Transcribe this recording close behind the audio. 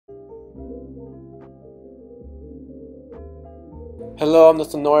Hello, I'm the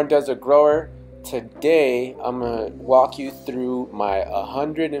Sonoran Desert Grower. Today I'm going to walk you through my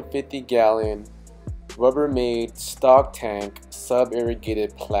 150 gallon Rubbermaid stock tank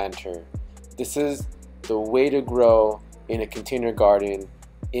sub-irrigated planter. This is the way to grow in a container garden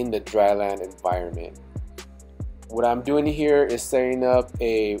in the dryland environment. What I'm doing here is setting up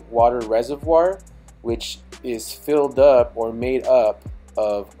a water reservoir which is filled up or made up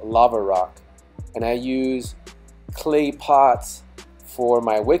of lava rock, and I use clay pots for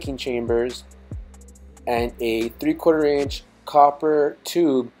my wicking chambers and a 3/4 inch copper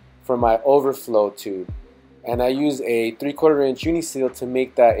tube for my overflow tube, and I use a 3/4 inch uniseal to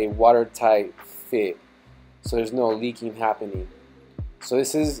make that a watertight fit so there's no leaking happening. So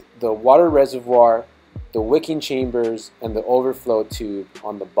this is the water reservoir, the wicking chambers, and the overflow tube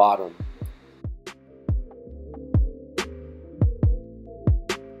on the bottom.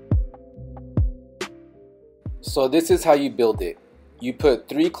 So this is how you build it. You put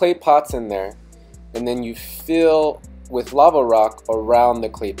 3 clay pots in there, and then you fill with lava rock around the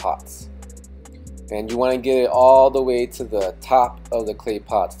clay pots. And you want to get it all the way to the top of the clay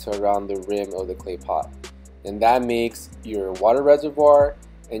pots, to around the rim of the clay pot. And that makes your water reservoir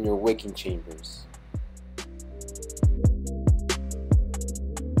and your wicking chambers.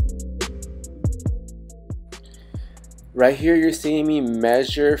 Right here you're seeing me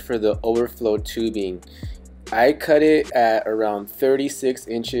measure for the overflow tubing. I cut it at around 36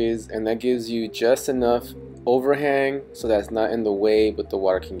 inches, and that gives you just enough overhang so that's not in the way but the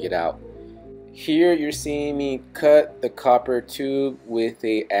water can get out. Here you're seeing me cut the copper tube with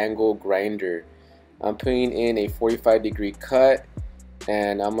a angle grinder. I'm putting in a 45-degree cut,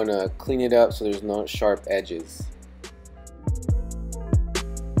 and I'm gonna clean it up so there's no sharp edges.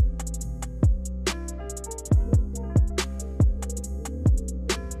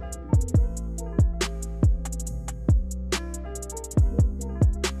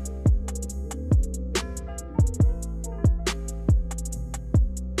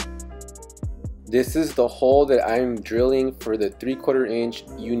 This is the hole that I'm drilling for the 3/4 inch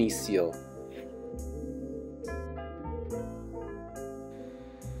uniseal.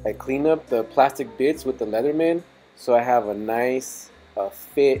 I clean up the plastic bits with the Leatherman so I have a nice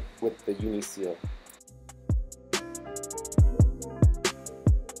fit with the uniseal.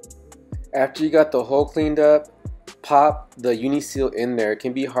 After you got the hole cleaned up, pop the uniseal in there. It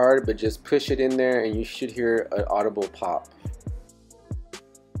can be hard, but just push it in there and you should hear an audible pop.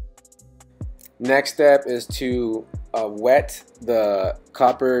 Next step is to wet the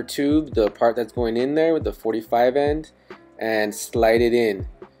copper tube, the part that's going in there with the 45 end, and slide it in.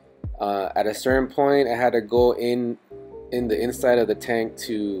 At a certain point I had to go in the inside of the tank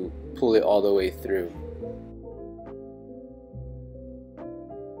to pull it all the way through.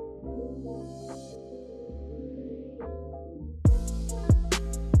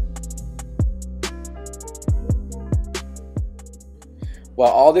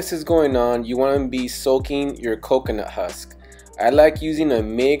 While all this is going on, you want to be soaking your coconut husk. I like using a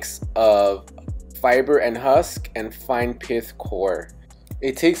mix of fiber and husk and fine pith core.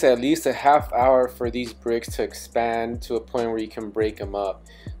 It takes at least a half hour for these bricks to expand to a point where you can break them up.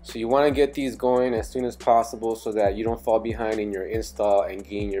 So you want to get these going as soon as possible so that you don't fall behind in your install and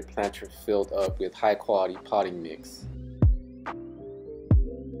getting your planter filled up with high quality potting mix.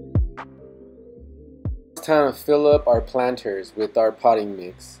 It's time to fill up our planters with our potting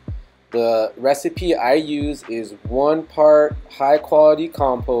mix. The recipe I use is 1 part high quality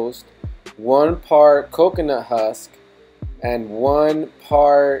compost, 1 part coconut husk, and 1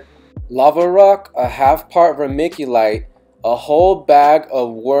 part lava rock, a half part vermiculite, a whole bag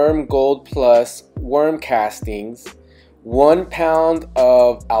of worm gold plus worm castings, 1 pound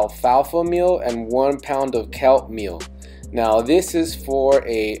of alfalfa meal, and 1 pound of kelp meal. Now this is for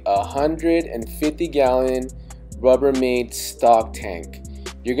a 150 gallon Rubbermaid stock tank.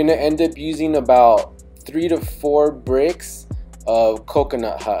 You're gonna end up using about 3 to 4 bricks of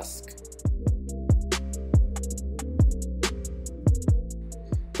coconut husk.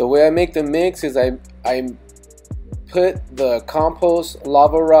 The way I make the mix is I put the compost,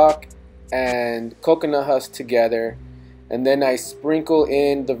 lava rock, and coconut husk together, and then I sprinkle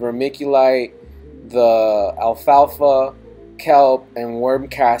in the vermiculite, the alfalfa, kelp, and worm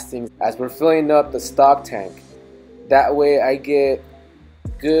castings as we're filling up the stock tank. That way I get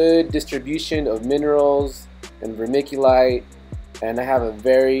good distribution of minerals and vermiculite, and I have a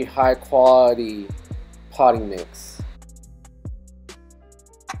very high quality potting mix.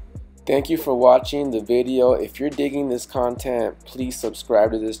 Thank you for watching the video. If you're digging this content, please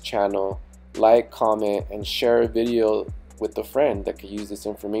subscribe to this channel, like, comment, and share a video with a friend that could use this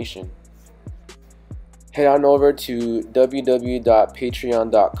information. Head on over to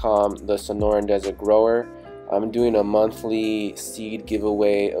www.patreon.com, the Sonoran Desert Grower. I'm doing a monthly seed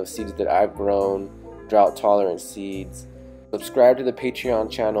giveaway of seeds that I've grown, drought tolerant seeds. Subscribe to the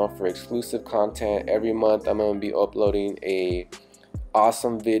Patreon channel for exclusive content. Every month I'm going to be uploading a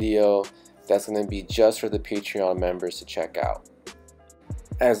awesome video that's going to be just for the Patreon members to check out.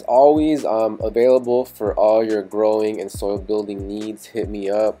 As always, I'm available for all your growing and soil building needs. Hit me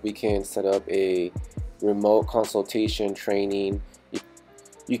up. We can set up a remote consultation training.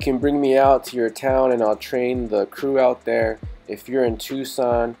 You can bring me out to your town and I'll train the crew out there. If you're in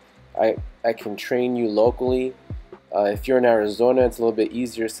Tucson, I can train you locally. If you're in Arizona, it's a little bit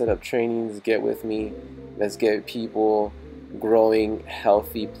easier to set up trainings. Get with me. Let's get people growing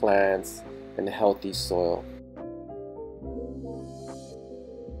healthy plants and healthy soil.